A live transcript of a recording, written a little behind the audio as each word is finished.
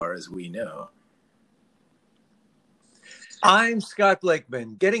far as we know. I'm Scott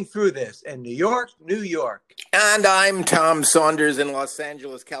Blakeman, getting through this in New York, New York. And I'm Tom Saunders in Los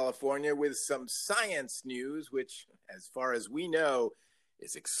Angeles, California, with some science news, which, as far as we know,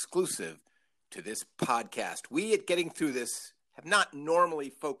 is exclusive to this podcast. We at Getting Through This have not normally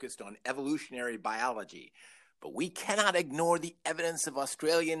focused on evolutionary biology, but we cannot ignore the evidence of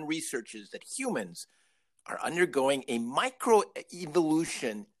Australian researchers that humans are undergoing a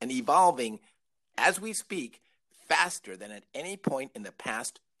microevolution and evolving, as we speak, faster than at any point in the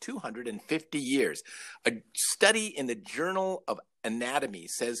past 250 years. A study in the Journal of Anatomy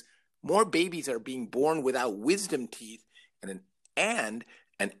says more babies are being born without wisdom teeth and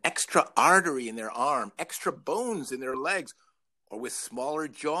an extra artery in their arm, extra bones in their legs, or with smaller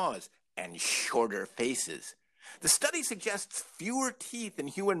jaws and shorter faces. The study suggests fewer teeth in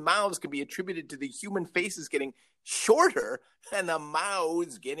human mouths could be attributed to the human faces getting shorter and the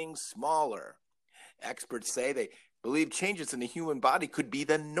mouths getting smaller. Experts say they believe changes in the human body could be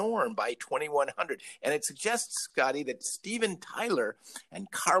the norm by 2100. And it suggests, Scotty, that Steven Tyler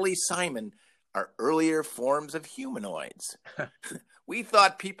and Carly Simon are earlier forms of humanoids. We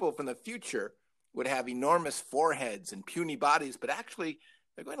thought people from the future would have enormous foreheads and puny bodies, but actually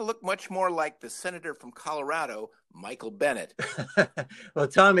they're going to look much more like the senator from Colorado, Michael Bennet. Well,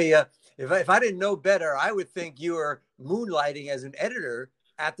 Tommy, if I didn't know better, I would think you were moonlighting as an editor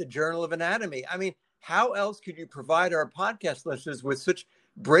at the Journal of Anatomy. I mean, how else could you provide our podcast listeners with such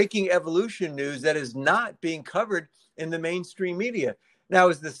breaking evolution news that is not being covered in the mainstream media? Now,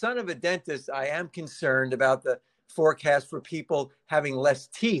 as the son of a dentist, I am concerned about the forecast for people having less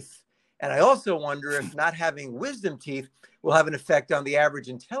teeth. And I also wonder if not having wisdom teeth will have an effect on the average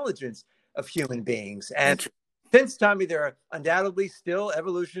intelligence of human beings. And since, Tommy, there are undoubtedly still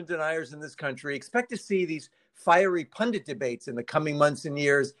evolution deniers in this country, expect to see these fiery pundit debates in the coming months and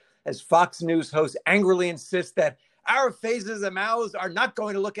years as Fox News hosts angrily insist that our faces and mouths are not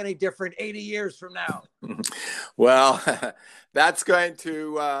going to look any different 80 years from now. Well, that's going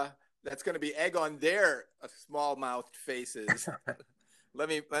to be egg on their small-mouthed faces. Let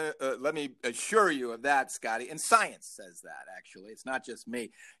me assure you of that, Scotty. And science says that, actually. It's not just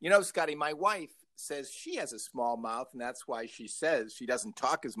me. You know, Scotty, my wife says she has a small mouth, and that's why she says she doesn't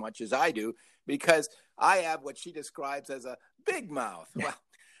talk as much as I do, because I have what she describes as a big mouth. Well,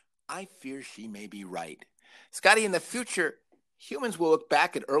 I fear she may be right. Scotty, in the future, humans will look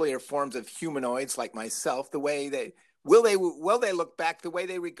back at earlier forms of humanoids like myself the way they will they look back the way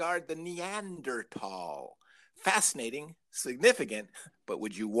they regard the Neanderthal. Fascinating, significant, but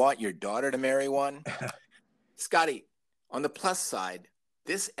would you want your daughter to marry one? Scotty, on the plus side,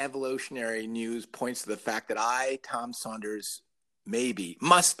 this evolutionary news points to the fact that I, Tom Saunders,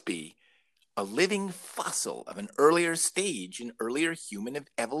 must be a living fossil of an earlier stage in earlier human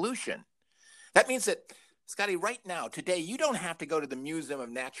evolution. That means that, Scotty, right now, today, you don't have to go to the Museum of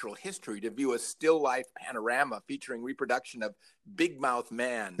Natural History to view a still life panorama featuring reproduction of big mouth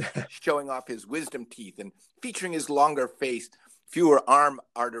man showing off his wisdom teeth and featuring his longer face, fewer arm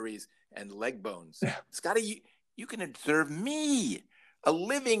arteries, and leg bones. Scotty, you can observe me, a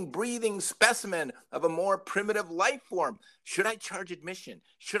living, breathing specimen of a more primitive life form. Should I charge admission?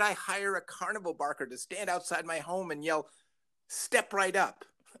 Should I hire a carnival barker to stand outside my home and yell, "Step right up"?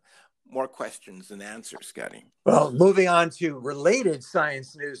 More questions than answers, Scotty. Well, moving on to related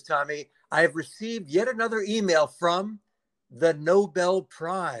science news, Tommy, I have received yet another email from the Nobel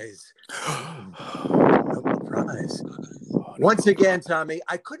Prize. Nobel Prize. Once again, Tommy,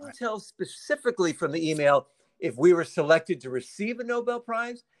 I couldn't tell specifically from the email if we were selected to receive a Nobel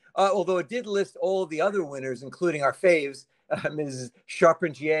Prize, although it did list all of the other winners, including our faves, Ms.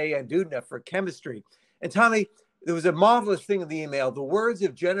 Charpentier and Doudna for chemistry. And Tommy, there was a marvelous thing in the email. The words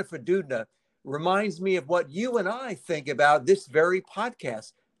of Jennifer Doudna reminds me of what you and I think about this very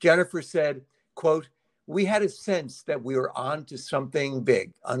podcast. Jennifer said, quote, "We had a sense that we were on to something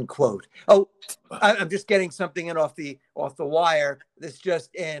big," unquote. Oh, I'm just getting something in off the wire. This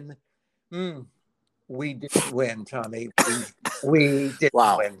just in. We didn't win, Tommy. We didn't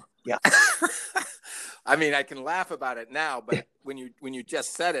win. Yeah. I mean, I can laugh about it now, but when you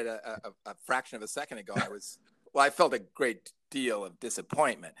just said it a fraction of a second ago, I felt a great deal of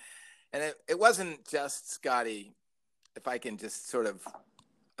disappointment. And it wasn't just, Scotty, if I can just sort of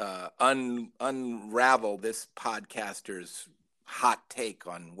unravel this podcaster's hot take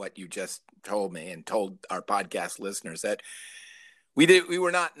on what you just told me and told our podcast listeners, that we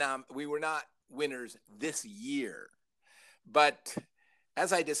were not winners this year. But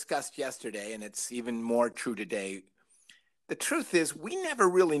as I discussed yesterday, and it's even more true today, the truth is we never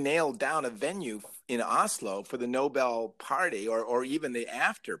really nailed down a venue in Oslo for the Nobel party or even the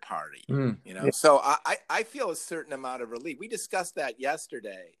after party. Yeah. So I feel a certain amount of relief. We discussed that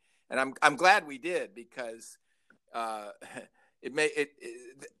yesterday, and I'm glad we did, because that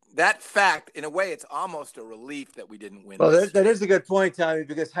fact, in a way, it's almost a relief that we didn't win. Well, that is a good point, Tommy,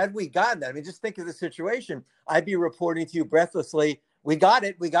 because had we gotten that, I mean, just think of the situation. I'd be reporting to you breathlessly, we got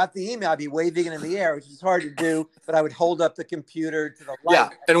it. We got the email. I'd be waving it in the air, which is hard to do, but I would hold up the computer to the light. Yeah,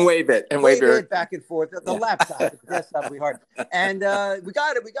 and wave it. And wave it back and forth. The laptop, the desktop would be hard. And we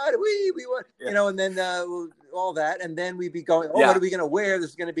got it. We won. And then all that. And then we'd be going, what are we going to wear?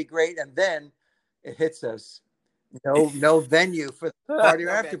 This is going to be great. And then it hits us. No venue for the party or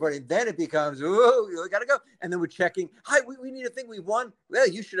after party. Then it becomes, we got to go. And then we're checking, hi, we need a thing. We won. Well,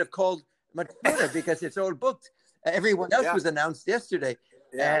 you should have called much sooner because it's all booked. Everyone else was announced yesterday.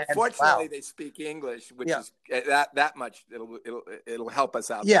 Yeah, fortunately, they speak English, which is that much. It'll help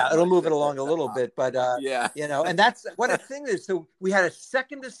us out. Yeah, it'll move it along a little bit, but and that's what a thing is. So we had a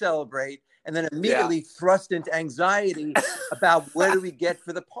second to celebrate, and then immediately thrust into anxiety about where do we get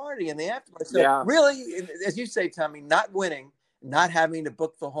for the party and the afterparty. So really, as you say, Tommy, not winning, not having to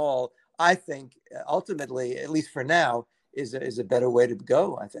book the hall, I think ultimately, at least for now, is a better way to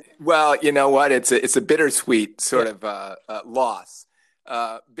go, I think. Well, you know what? It's a bittersweet sort of loss.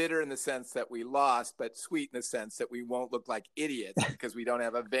 Bitter in the sense that we lost, but sweet in the sense that we won't look like idiots because we don't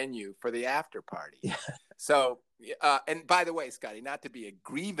have a venue for the after party. Yeah. So, and by the way, Scotty, not to be a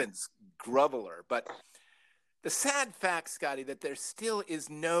grievance groveler, but the sad fact, Scotty, that there still is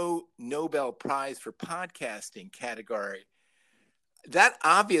no Nobel Prize for podcasting category, that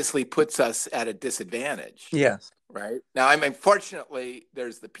obviously puts us at a disadvantage. Yes. Right. Now, I mean, fortunately,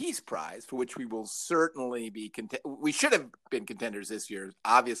 there's the Peace Prize, for which we will certainly be we should have been contenders this year.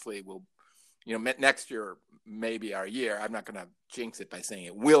 Obviously, we'll, next year may be our year. I'm not going to jinx it by saying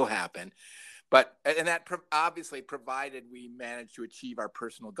it will happen. But, and that obviously provided we manage to achieve our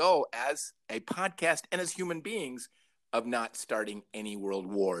personal goal as a podcast and as human beings of not starting any world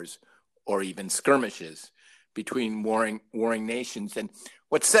wars or even skirmishes between warring nations. And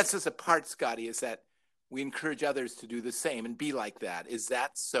what sets us apart, Scotty, is that we encourage others to do the same and be like that. Is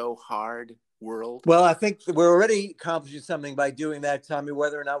that so hard, world? Well, I think we're already accomplishing something by doing that, Tommy,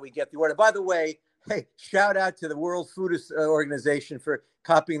 whether or not we get the award. By the way, hey, shout out to the World Food Organization for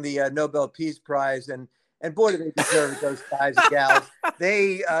copying the Nobel Peace Prize. And boy, do they deserve it, those guys and gals.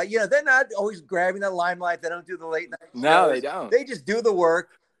 They, they're not always grabbing the limelight. They don't do the late night shows. No, they don't. They just do the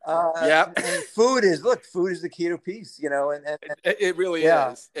work. And food is the key to peace, and it really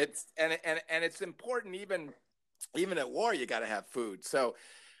is. It's and it's important even at war. You got to have food. So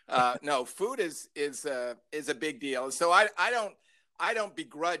no, food is a big deal. So I don't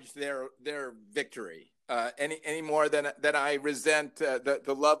begrudge their victory any more than I resent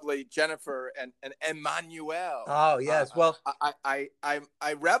the lovely Jennifer and Emmanuel. Oh yes, well I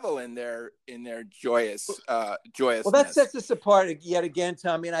revel in their joyousness. Well, that sets us apart yet again,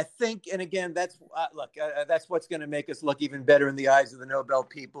 Tommy. And I think, and again, that's that's what's going to make us look even better in the eyes of the Nobel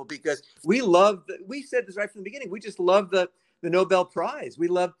people, because we said this right from the beginning. We just love the Nobel Prize.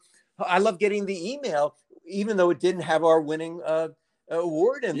 I love getting the email, even though it didn't have our winning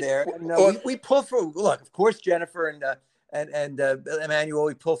award in there. And, we pull for, look, of course, Jennifer and Emmanuel,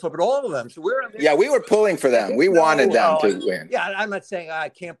 we pull for, but all of them. So we're on there. Yeah, we were pulling for them. We wanted them to win. Yeah, I'm not saying I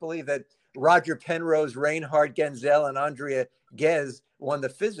can't believe that Roger Penrose, Reinhard Genzel, and Andrea Ghez won the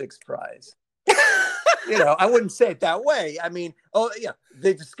physics prize. I wouldn't say it that way. I mean,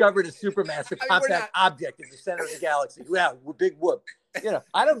 they discovered a supermassive compact object in the center of the galaxy. Yeah, big whoop.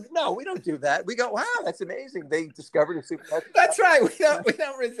 I don't know. We don't do that. We go, wow, that's amazing. They discovered a supermassive. That's right. We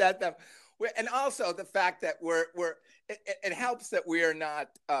don't resent them. And also the fact that it helps that we are not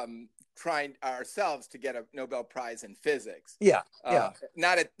trying ourselves to get a Nobel Prize in physics. Yeah.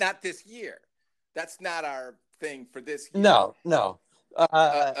 Not this year. That's not our thing for this year. No. But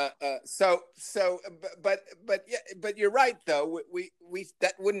you're right though. We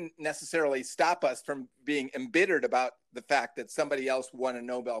that wouldn't necessarily stop us from being embittered about the fact that somebody else won a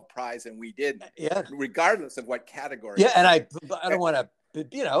Nobel Prize and we didn't. Yeah. Regardless of what category. Yeah, and I don't want to.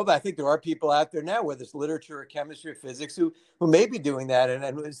 But I think there are people out there now, whether it's literature or chemistry or physics, who may be doing that.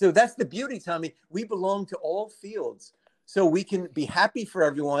 And so that's the beauty, Tommy. We belong to all fields. So we can be happy for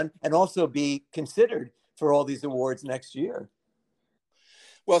everyone and also be considered for all these awards next year.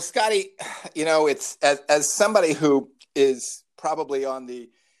 Well, Scotty, it's as somebody who is probably on the,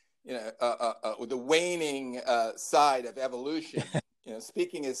 the waning side of evolution,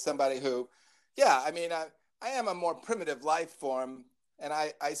 speaking as somebody who, I am a more primitive life form. and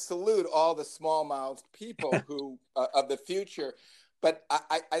I salute all the small-mouthed people who of the future. But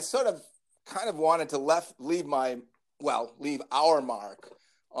I sort of kind of wanted to leave our mark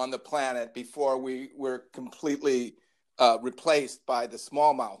on the planet before we were completely replaced by the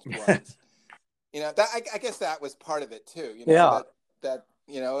small-mouthed ones. I guess that was part of it too. That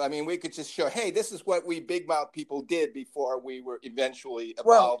I mean, we could just show, hey, this is what we big mouth people did before we were eventually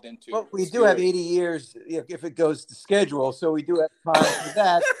evolved into. Well, we do have 80 years if it goes to schedule, so we do have time for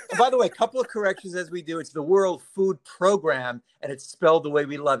that. And by the way, a couple of corrections as we do. It's the World Food Program, and it's spelled the way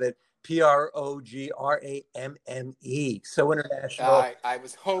we love it. Programme. So international. I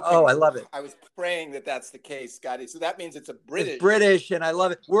was hoping. Oh, I love it. I was praying that that's the case, Scotty. So that means it's British. It's British, and I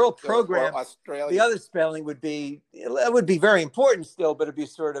love it. World Program. Australia. The other spelling would be very important still, but it'd be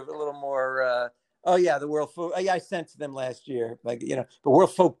sort of a little more. The World Food. I sent to them last year, the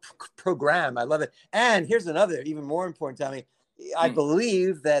World Food Program. I love it. And here's another, even more important, Tommy. I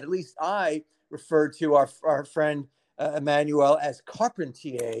believe that at least I referred to our friend Emmanuel as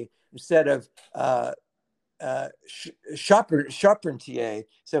Carpentier instead of Charpentier.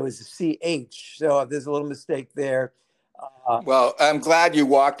 So it's CH. So there's a little mistake there. Well, I'm glad you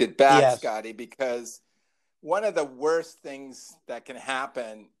walked it back, Scotty, because one of the worst things that can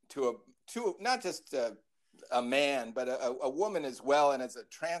happen to not just a man, but a woman as well, and as a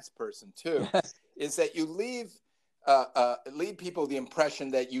trans person too, is that you leave people the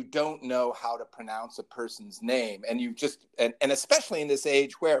impression that you don't know how to pronounce a person's name, and you just and especially in this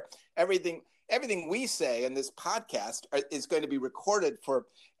age where everything we say in this podcast is going to be recorded for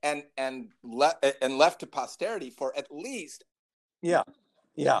and left to posterity for at least. Yeah.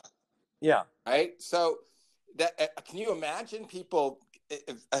 Right. So that can you imagine people?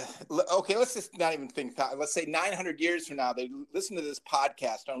 Okay, let's just not even think. Let's say 900 years from now, they listen to this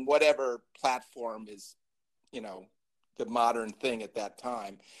podcast on whatever platform is, the modern thing at that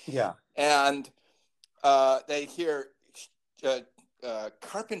time. Yeah. And they hear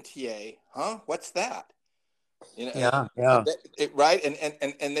Carpentier, huh? What's that? Yeah. Right.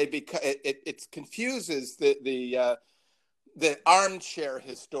 And they it confuses the armchair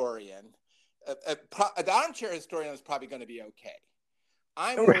historian. The armchair historian is probably going to be okay.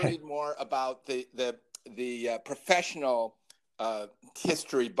 I'm worried more about the professional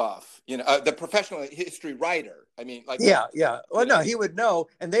history buff, the professional history writer. I mean, like Well, no, he would know.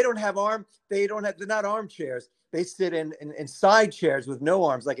 And they're not armchairs. They sit in side chairs with no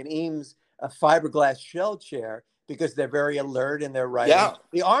arms, like an Eames fiberglass shell chair, because they're very alert in their writing. Yeah.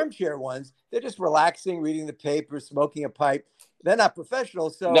 The armchair ones, they're just relaxing, reading the paper, smoking a pipe. They're not professional,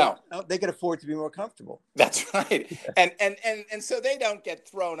 so they can afford to be more comfortable. That's right. And so they don't get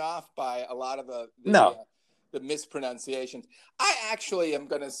thrown off by a lot of the mispronunciations. I actually am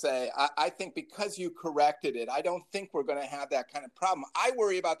going to say, I think because you corrected it, I don't think we're going to have that kind of problem. I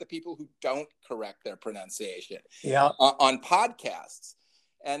worry about the people who don't correct their pronunciation on podcasts,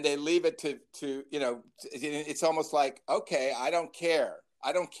 and they leave it to it's almost like, okay, I don't care.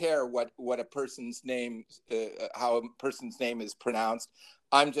 I don't care what a person's name, how a person's name is pronounced.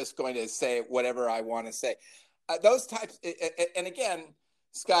 I'm just going to say whatever I want to say. Those types, and again,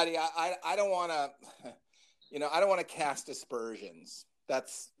 Scotty, I don't want to, I don't want to cast aspersions.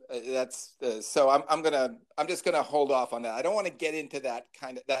 So I'm just gonna hold off on that. I don't want to get into that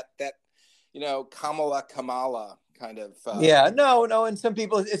kind of that Kamala kind of. No, and some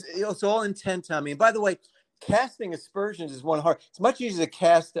people it's all intent, Tommy. And by the way, casting aspersions is one hard. It's much easier to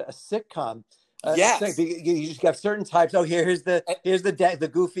cast a sitcom. Yes, you just have certain types. Oh, here's the dad, the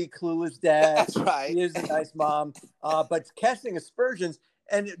goofy, clueless dad. That's right. Here's the nice mom. But casting aspersions,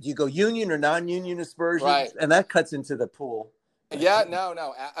 and do you go union or non-union aspersions? Right. And that cuts into the pool. Yeah, no.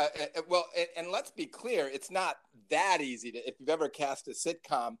 Well, and let's be clear, it's not that easy if you've ever cast a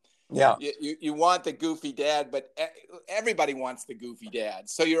sitcom. Yeah. You want the goofy dad, but everybody wants the goofy dad.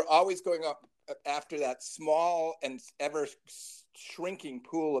 So you're always going up after that small and ever shrinking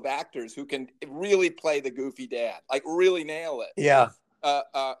pool of actors who can really play the goofy dad, like really nail it. Yeah.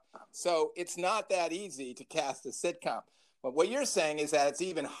 So it's not that easy to cast a sitcom. But what you're saying is that it's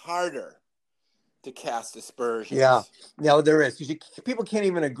even harder to cast aspersions. Yeah. No, there is. Because people can't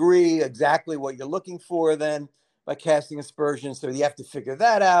even agree exactly what you're looking for then by casting aspersions. So you have to figure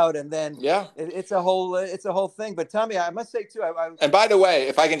that out. And then it's a whole thing. But Tommy, I must say too. And by the way,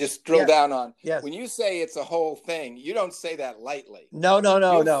 if I can just drill down on, when you say it's a whole thing, you don't say that lightly. No.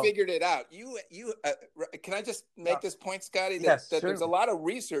 You figured it out. You can I just make this point, Scotty? That there's a lot of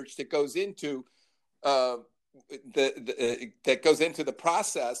research that goes into that goes into the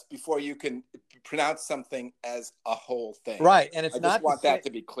process before you can pronounce something as a whole thing. Right, and it's I not just want that to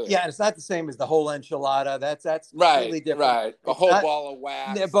be clear. Yeah, and it's not the same as the whole enchilada. That's right, totally different. right. A whole ball of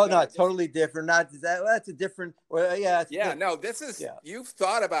wax. Yeah, but no, totally different. Not that. That's a different. Well, yeah. No. This is you've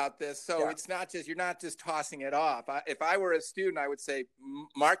thought about this, so it's not just you're not just tossing it off. If I were a student, I would say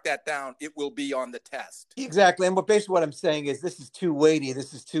mark that down. It will be on the test. Exactly, and basically what I'm saying is this is too weighty.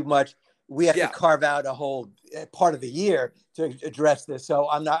 This is too much. We have to carve out a whole part of the year to address this. So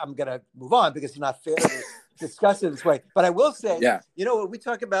I'm going to move on because it's not fair to discuss it this way. But I will say, we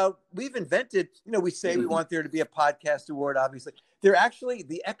talk about, we've invented, we say we want there to be a podcast award, obviously. They're actually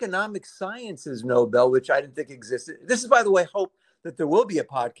the economic sciences Nobel, which I didn't think existed. This is, by the way, hope that there will be a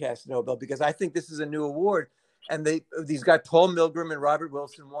podcast Nobel, because I think this is a new award. And these guys, Paul Milgram and Robert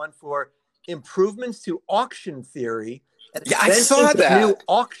Wilson, won for improvements to auction theory. I saw that new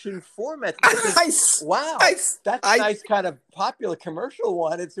auction format. Wow, that's a nice kind of popular commercial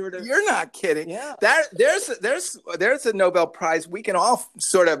one. It's sort of, you're not kidding. Yeah, there's a Nobel Prize we can all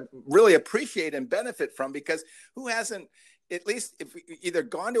sort of really appreciate and benefit from, because who hasn't, at least if either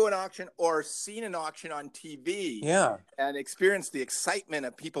gone to an auction or seen an auction on TV, and experienced the excitement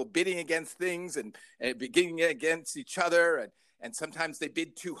of people bidding against things and bidding against each other, and sometimes they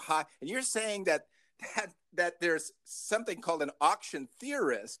bid too high. And you're saying that there's something called an auction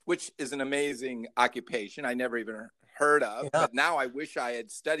theorist, which is an amazing occupation I never even heard of, but now I wish I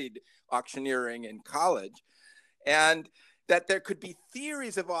had studied auctioneering in college, and that there could be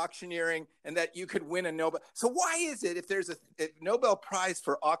theories of auctioneering and that you could win a Nobel. So why is it, if there's a Nobel Prize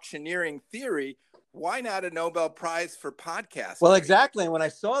for auctioneering theory, why not a Nobel Prize for podcasting? Well, exactly. And when I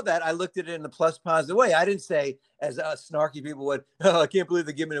saw that, I looked at it in the plus positive way. I didn't say, as snarky people would, I can't believe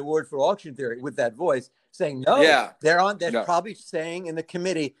they give me an award for auction theory, with that voice, saying, no, they're probably saying in the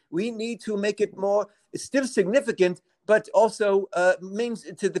committee, we need to make it more, it's still significant, but also means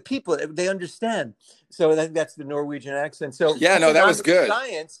to the people, they understand. So I think that's the Norwegian accent. So that was good.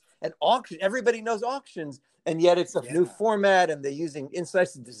 Science and auction, everybody knows auctions. And yet it's a new format, and they're using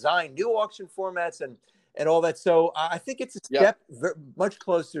insights to design new auction formats and all that. So I think it's a step much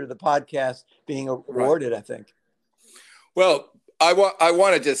closer to the podcast being awarded, I think. Well, I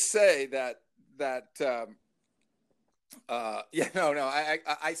want to just say that I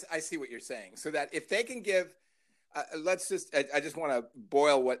see what you're saying. So that if they can give, I just want to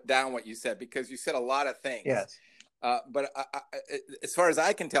boil down what you said, because you said a lot of things. Yes. But as far as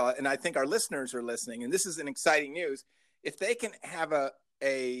I can tell, and I think our listeners are listening, and this is an exciting news, if they can have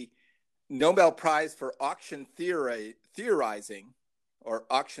a Nobel Prize for auction theorizing, or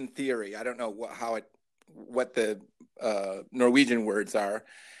auction theory, I don't know what the Norwegian words are.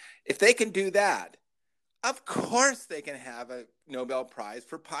 If they can do that, of course they can have a Nobel Prize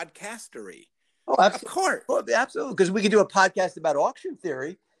for podcastery. Oh, absolutely. Of course. Well, absolutely, because we could do a podcast about auction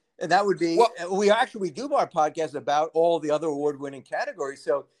theory. And that would be, we do our podcast about all the other award-winning categories.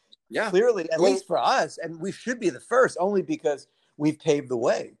 So clearly, at least for us, and we should be the first, only because we've paved the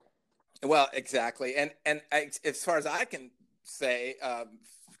way. Well, exactly. And as far as I can say,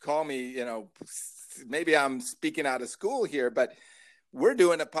 call me, maybe I'm speaking out of school here, but we're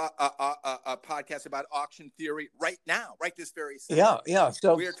doing a podcast about auction theory right now, right this very second. Yeah.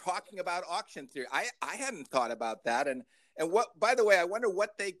 So we're talking about auction theory. I hadn't thought about that. And what, by the way, I wonder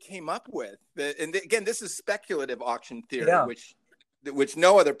what they came up with. And again, this is speculative auction theory, which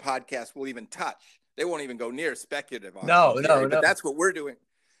no other podcast will even touch. They won't even go near speculative auction theory. But that's what we're doing.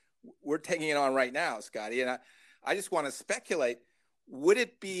 We're taking it on right now, Scotty. And I just want to speculate. Would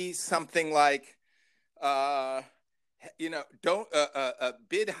it be something like, don't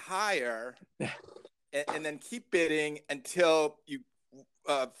bid higher and then keep bidding until you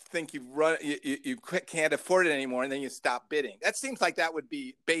think you can't afford it anymore, and then you stop bidding? That seems like that would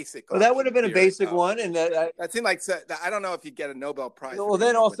be basic. Well, that would have been a basic one, and that seemed like, I don't know if you get a Nobel Prize. Well,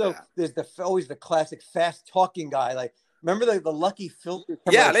 then also there's always the classic fast talking guy, like, remember the Lucky Filter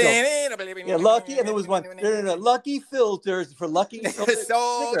commercial? Lucky, and there was one. No, Lucky Filters for Lucky.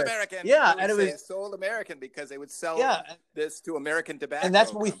 Sold American. Yeah, and it was sold American because they would sell this to American tobacco. And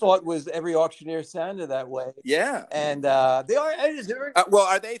that's what we thought was every auctioneer sounded that way. Yeah, and they are. Well,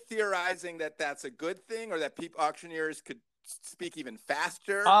 are they theorizing that that's a good thing, or that auctioneers could speak even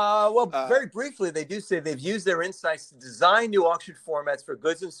faster? Very briefly, they do say they've used their insights to design new auction formats for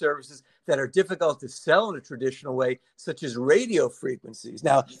goods and services that are difficult to sell in a traditional way, such as radio frequencies.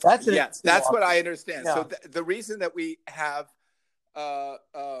 Now, that's what I understand. Yeah. So the reason that we have our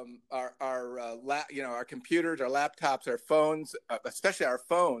computers, our laptops, our phones, especially our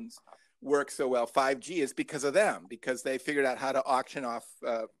phones, work so well, 5G, is because of them, because they figured out how to auction off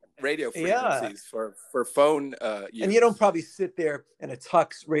radio Yeah. frequencies for phone use. And you don't probably sit there in a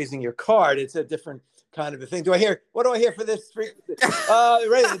tux raising your card. It's a different kind of a thing. What do I hear for this? Right,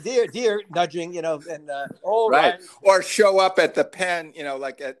 dear, nudging, and all right. right. Or show up at the pen,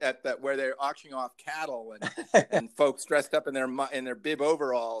 like at that where they're auctioning off cattle and folks dressed up in their bib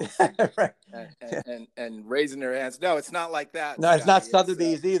overalls right. and raising their hands. No, it's not like that. No, it's not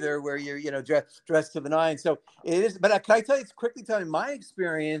Sotheby's either, where you're dressed to the nines. So it is. But can I tell you my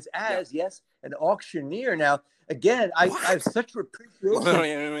experience as an auctioneer now. Again, I have such appreciation.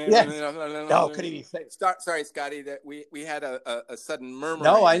 No, could he be saying? Sorry, Scotty, that we had a sudden murmur.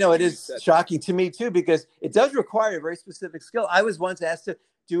 No, I know it is shocking to me too, because it does require a very specific skill. I was once asked to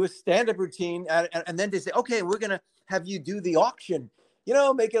do a stand-up routine, and then they say, "Okay, we're gonna have you do the auction.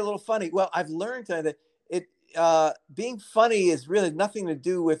 Make it a little funny." Well, I've learned that being funny is really nothing to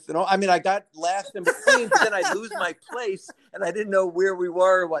do with, I got laughs in between, but then I'd lose my place and I didn't know where we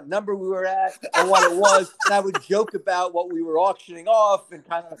were, what number we were at, or what it was. And I would joke about what we were auctioning off and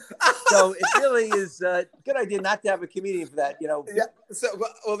so it really is a good idea not to have a comedian for that, Yeah. So,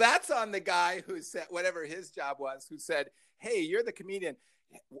 well, that's on the guy who said, whatever his job was, who said, "Hey, you're the comedian.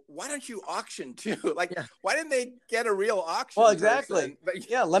 Why don't you auction too? Why didn't they get a real auction?" Well, exactly. But,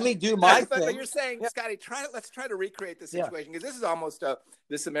 let me do my thing. But you're saying, Scotty, let's try to recreate the situation, because this is almost a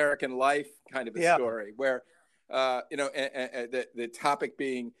This American Life kind of a story where, the topic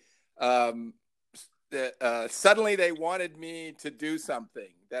being, suddenly they wanted me to do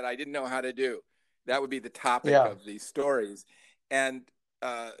something that I didn't know how to do. That would be the topic of these stories. And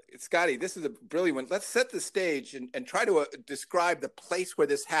Scotty, this is a brilliant one. Let's set the stage and try to describe the place where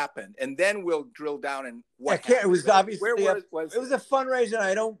this happened, and then we'll drill down and what happened. It was obviously it was a fundraiser.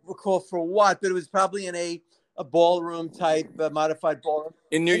 I don't recall for what, but it was probably in a ballroom type, modified ballroom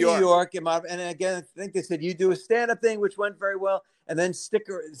in New York. And again, I think they said you do a stand-up thing, which went very well, and then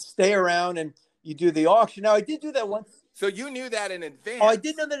stay around and you do the auction. Now, I did do that once. So you knew that in advance? Oh, I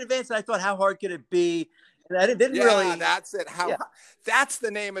did know that in advance, and I thought, how hard could it be? And I didn't really. That's it. That's the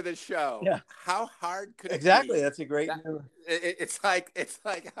name of the show. Yeah. How hard could it be? Exactly. That's a great. It's like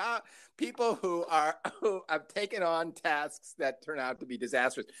how people who have taken on tasks that turn out to be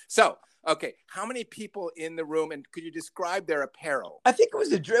disastrous. So, okay, how many people in the room, and could you describe their apparel? I think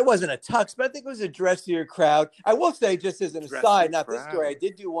it wasn't a tux, but I think it was a dressier crowd. I will say, just as an aside, not this story, I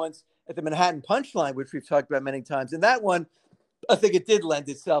did do once at the Manhattan Punchline, which we've talked about many times, and that one, I think it did lend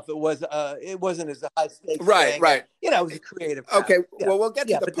itself. It wasn't as a high stakes thing. Right. It was a creative. Okay. Well, we'll get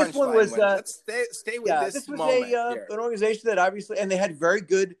to the punchline. This one was. Let's stay with this. This was moment an organization that obviously, and they had very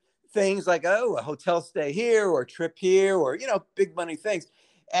good things like a hotel stay here or a trip here or big money things.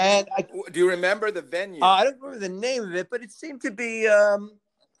 And do you remember the venue? I don't remember the name of it, but it seemed to be a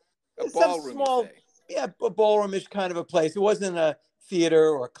ballroom. Small, a ballroomish kind of a place. It wasn't a theater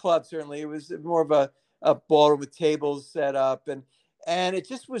or a club. Certainly, it was more of a ballroom with tables set up, and it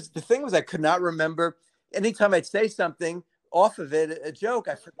just was. The thing was, I could not remember. Anytime I'd say something off of it, a joke,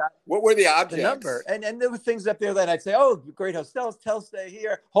 I forgot what were the objects, the number, and there were things up there that I'd say, "Oh, great hotel stay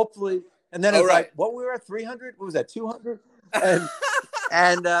here, hopefully." And then it was like, "What we were at 300? What was that? 200?" And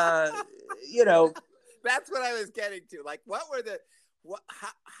that's what I was getting to. Like, what were the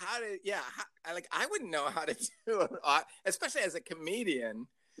how did I wouldn't know how to do it, especially as a comedian.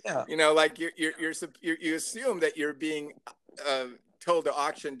 Yeah. You assume that you're being told to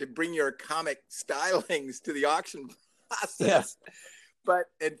auction to bring your comic stylings to the auction process. Yeah. But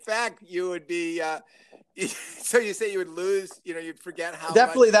in fact, you would be. So you say you would lose. You'd forget how.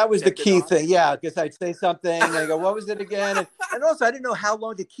 Definitely, much that was the key thing. Yeah, because I'd say something and I go, "What was it again?" And also, I didn't know how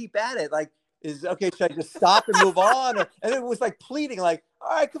long to keep at it. Like, should I just stop and move on? And it was like pleading, like, "All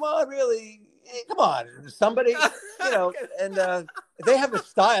right, come on, really." Come on, somebody, and they have a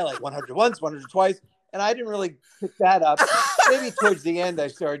style like 100 once, 100 twice, and I didn't really pick that up. Maybe towards the end I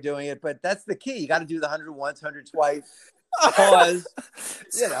started doing it, but that's the key. You got to do the 100 once, 100 twice, pause,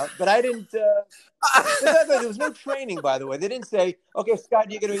 But I didn't. There was no training, by the way. They didn't say, "Okay,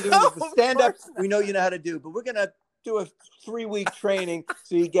 Scott, you're going to be doing the stand-up. We know you know how to do, but we're going to do a 3-week training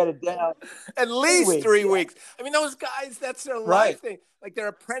so you get it down." At least 3 weeks. I mean, those guys, that's their life thing. Like their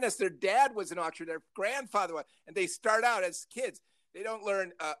apprentice, their dad was an auctioneer, their grandfather was, and they start out as kids. They don't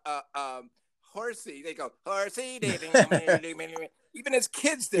learn horsey. They go horsey. Even as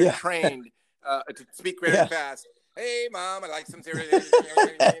kids, they're trained to speak very fast. Hey, Mom, I like some cereal.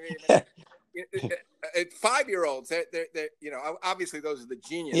 5-year-olds, they're obviously those are the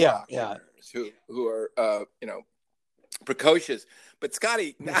genius auctioneers who are precocious. But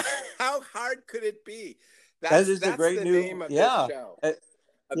Scotty, how hard could it be? That is a great name of this show.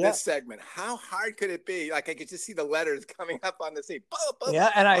 of this segment. How hard could it be? Like I could just see the letters coming up on the scene. Boom, boom.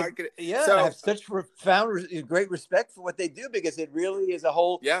 Yeah, and I So, have such profound, great respect for what they do because it really is a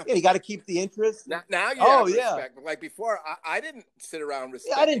whole. Yeah, you got to keep the interest. Now you have respect. Like before, I didn't sit around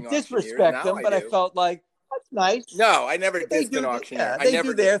respecting. I didn't disrespect them, but I felt like that's nice. No, I never dissed an auctioneer. They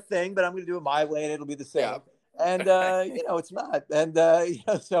do their thing, but I'm going to do it my way, and it'll be the same. Yeah. And it's not. And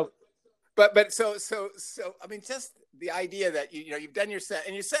so. But so I mean, just the idea that you've done your set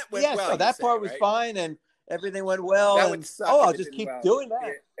and your set went well. So that part was fine, and everything went well. That would suck. I'll just keep doing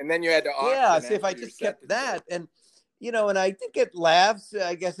that. And then you had to auction. Yeah, see if I just kept that, and and I did get laughs,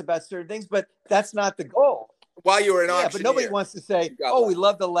 I guess, about certain things, but that's not the goal. While you were an auctioneer. But nobody wants to say, we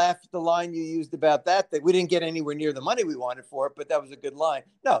love the line you used about that we didn't get anywhere near the money we wanted for it, but that was a good line.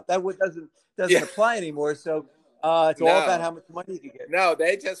 No, that doesn't apply anymore. So it's all about how much money you get. No,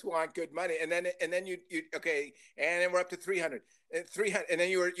 they just want good money. And then you okay, and then we're up to 300. 300, and then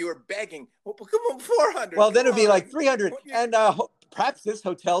you were begging, well, come on, 400. Well, then it'd be like 300, and perhaps this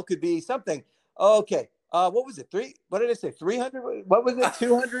hotel could be something. Okay. What was it? What did I say? 300? What was it?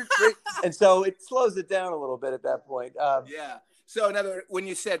 200? And so it slows it down a little bit at that point. Yeah. So in other words, when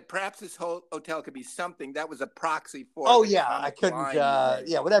you said perhaps this whole hotel could be something, that was a proxy for. Oh yeah, I couldn't.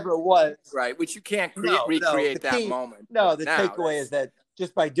 Whatever it was. Right, which you can't recreate that moment. No, the takeaway is that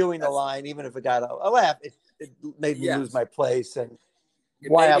just by doing the line, even if it got a laugh, it made me lose my place and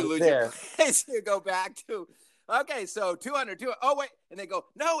why I was there. You go back to, okay, so 200. Oh wait, and they go,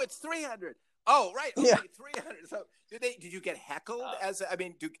 no, it's 300. Oh, right. Okay, 300. So did you get heckled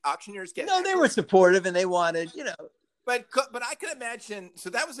do auctioneers get heckled? No, they were supportive and they wanted, But I could imagine,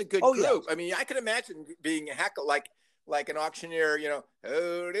 so that was a good group. Yeah. I mean, I could imagine being heckled like an auctioneer,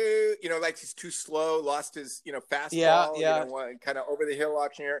 like he's too slow, lost his, fastball, kind of over the hill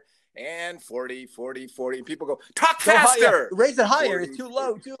auctioneer. And 40. And people go, talk faster. Raise it higher. It's too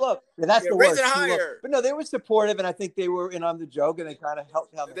low. Yeah, that's the raise word. Raise it higher. But no, they were supportive, and I think they were in on the joke, and they kind of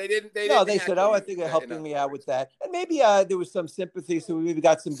helped. They didn't. They said, I think they're helping me out with that. And maybe there was some sympathy, so we maybe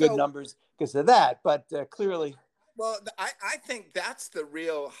got some good numbers because of that. But clearly. Well, I think that's the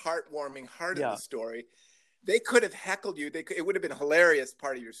real heartwarming of the story. They could have heckled you. It would have been a hilarious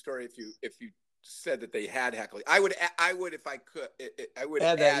part of your story if you said that they had heckled. I would if I could. I would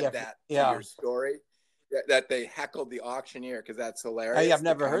add that to your story that they heckled the auctioneer because that's hilarious. I've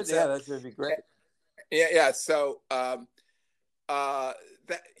never heard that. Yeah, that would be great. Yeah. So, other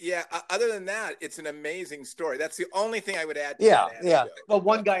than that, it's an amazing story. That's the only thing I would add to that anecdote. Well,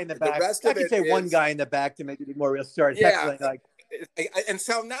 one guy in the back. I could say one guy in the back to make it more real. Start heckling and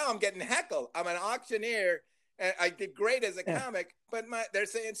so now I'm getting heckled. I'm an auctioneer. And I did great as a comic, but they're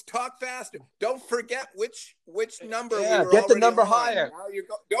saying it's talk faster. Don't forget which number we were get the number on. higher. Now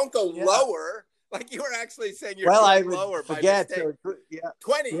don't go lower. Like you were actually saying you're going lower by mistake.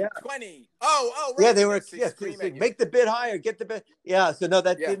 20. Oh, right. Yeah, they were make the bid higher, get the bid. Yeah, so no,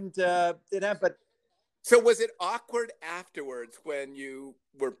 that didn't happen. But so was it awkward afterwards when you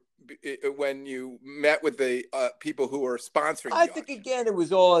met with the people who were sponsoring? I think again it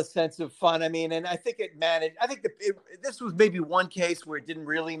was all a sense of fun. I mean, and I think it managed. I think this was maybe one case where it didn't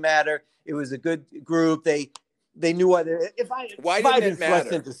really matter. It was a good group. They knew what. If I didn't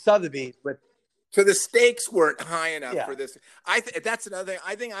matter into Sotheby's, but. So the stakes weren't high enough for this. That's another thing.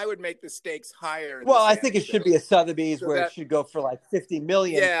 I think I would make the stakes higher. Well, I think it should be a Sotheby's where it should go for like $50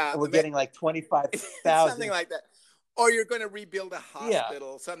 million. And we're getting like 25,000. Something like that. Or you're going to rebuild a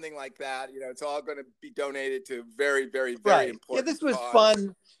hospital, something like that. It's all going to be donated to very, very, very important. Yeah, this was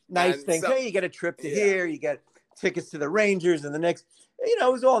fun, nice things. Hey, you get a trip to here, you get tickets to the Rangers, and the next. It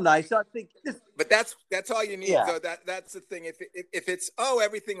was all nice. So I think but that's all you need. So that's the thing. If it's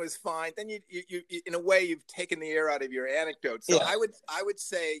everything was fine, then you in a way you've taken the air out of your anecdote. So I would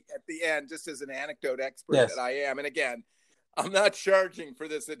say at the end, just as an anecdote expert that I am, and again, I'm not charging for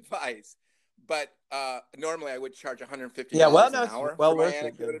this advice, but normally I would charge $150 an hour for my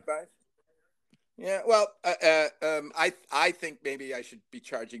anecdote advice. Yeah, well, I think maybe I should be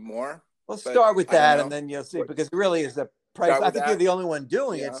charging more. We'll start with that, and then you'll see, because it really is a price. I think you're the only one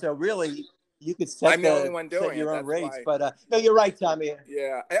doing it, so really you could set I'm the only one doing your own rates. But no, you're right, Tommy.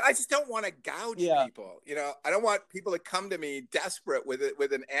 Yeah, I just don't want to gouge people. I don't want people to come to me desperate with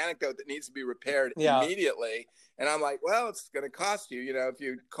an anecdote that needs to be repaired immediately. And I'm like, well, it's going to cost you. If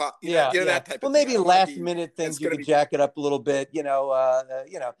you that type. Well, maybe last minute things you could jack it up a little bit.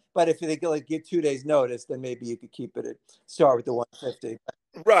 But if they get 2 days notice, then maybe you could keep it start with the 150.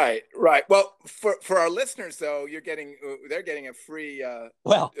 Right, right. Well, for our listeners though, they're getting a free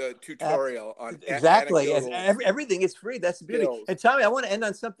Well, tutorial on exactly. As anecdotal everything is free. That's the beauty. skills. And Tommy, I want to end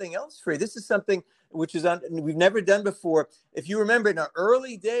on something else free. This is something which is we've never done before. If you remember, in our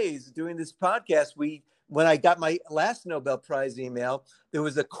early days doing this podcast, when I got my last Nobel Prize email, there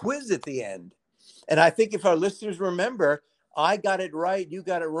was a quiz at the end. And I think if our listeners remember, I got it right, you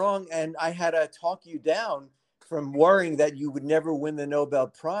got it wrong, and I had to talk you down from worrying that you would never win the Nobel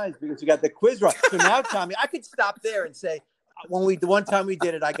Prize because you got the quiz wrong. So now, Tommy, I could stop there and say, the one time we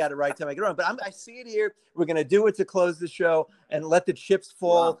did it, I got it right, time I get it wrong. But I see it here. We're going to do it to close the show and let the chips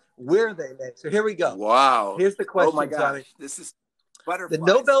fall where they may. So here we go. Wow. Here's the question, oh my gosh. Tommy. This is butterflies. The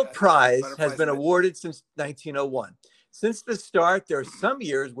Nobel guys. Prize Butterflies has been awarded since 1901. Since the start, there are some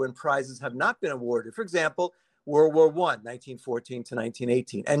years when prizes have not been awarded. For example, World War I, 1914 to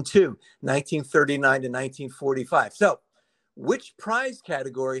 1918, and two, 1939 to 1945. So, which prize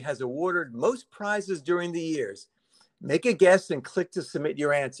category has awarded most prizes during the years? Make a guess and click to submit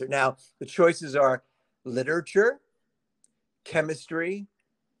your answer. Now, the choices are literature, chemistry,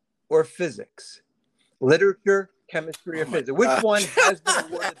 or physics. Literature, chemistry, or physics. Which one has been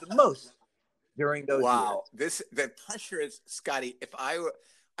awarded the most during those years? The pressure is, Scotty,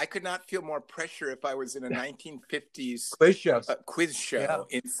 I could not feel more pressure if I was in a 1950s quiz show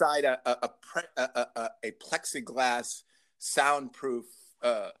inside a plexiglass soundproof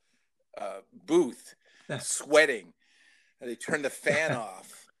booth, sweating. They turned the fan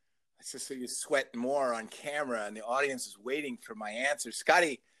off. It's just so you sweat more on camera, and the audience is waiting for my answer.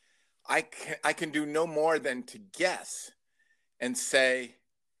 Scotty, I can do no more than to guess and say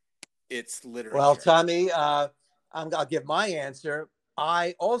it's literature. Well, Tommy, I'll give my answer.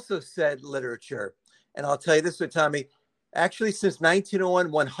 I also said literature. And I'll tell you this with Tommy. Actually, since 1901,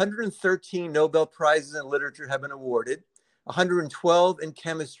 113 Nobel Prizes in literature have been awarded, 112 in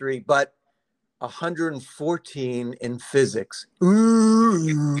chemistry, but 114 in physics.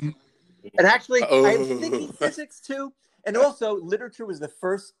 Ooh. And actually, I was thinking physics too. And also, literature was the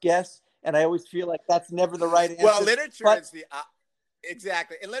first guess. And I always feel like that's never the right answer. Well, literature is the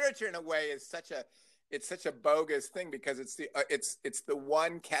exactly. And literature, in a way, is such a bogus thing because it's the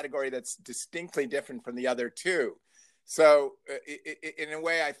one category that's distinctly different from the other two. So in a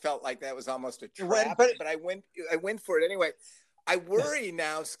way, I felt like that was almost a trap, but I went for it anyway. I worry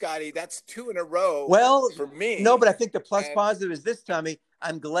now, Scotty, that's two in a row for me. No, but I think the positive is this, Tommy.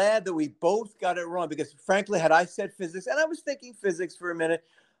 I'm glad that we both got it wrong because, frankly, had I said physics, and I was thinking physics for a minute,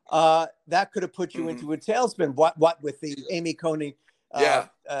 that could have put you into a tailspin. What with the Amy Coney, the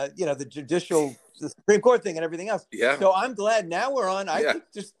Supreme Court thing and everything else. Yeah. So I'm glad now we're on. I think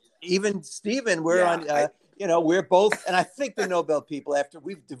just even Stephen, we're on. We're both, and I think the Nobel people, after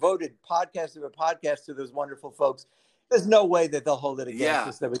we've devoted podcast to a podcast to those wonderful folks, there's no way that they'll hold it against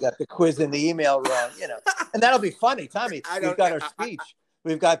us that we got the quiz and the email wrong, and that'll be funny, Tommy. We've got our speech.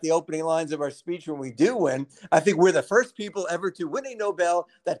 We've got the opening lines of our speech when we do win. I think we're the first people ever to win a Nobel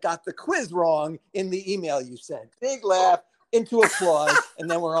that got the quiz wrong in the email you sent. Big laugh, into applause, and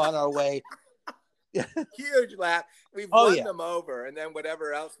then we're on our way. Huge laugh. We've won them over, and then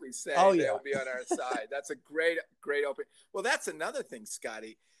whatever else we say, they'll be on our side. That's a great opening. Well, that's another thing,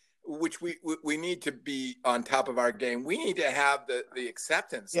 Scotty, which we need to be on top of our game. We need to have the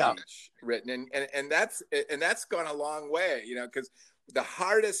acceptance speech written, and that's gone a long way, because the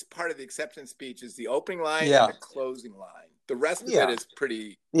hardest part of the acceptance speech is the opening line and the closing line. The rest of it is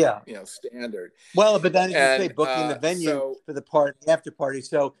pretty, standard. Well, but then you say booking the venue for the after party.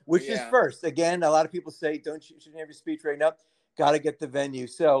 So which is first? Again, a lot of people say shouldn't have your speech right now. Got to get the venue.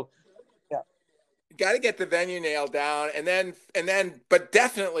 So got to get the venue nailed down, and then, but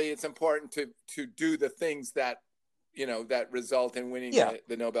definitely it's important to do the things that that result in winning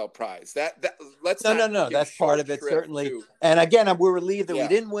the Nobel Prize. Let's no. That's part of it, certainly. And again, we're relieved that we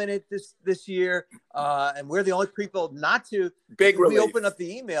didn't win it this year, and we're the only people not to. Big relief. We opened up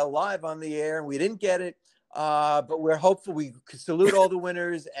the email live on the air, and we didn't get it, but we're hopeful. We salute all the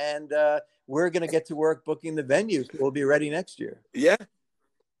winners, and we're going to get to work booking the venues. We'll be ready next year. Yeah.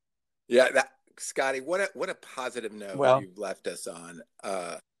 Scotty, what a positive note you've left us on.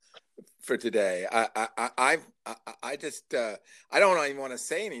 For today, I just I don't even want to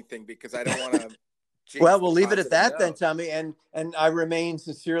say anything because I don't want to. Well, we'll leave it at that then, Tommy. And I remain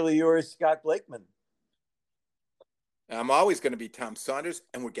sincerely yours, Scott Blakeman. I'm always going to be Tom Saunders,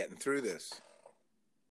 and we're getting through this.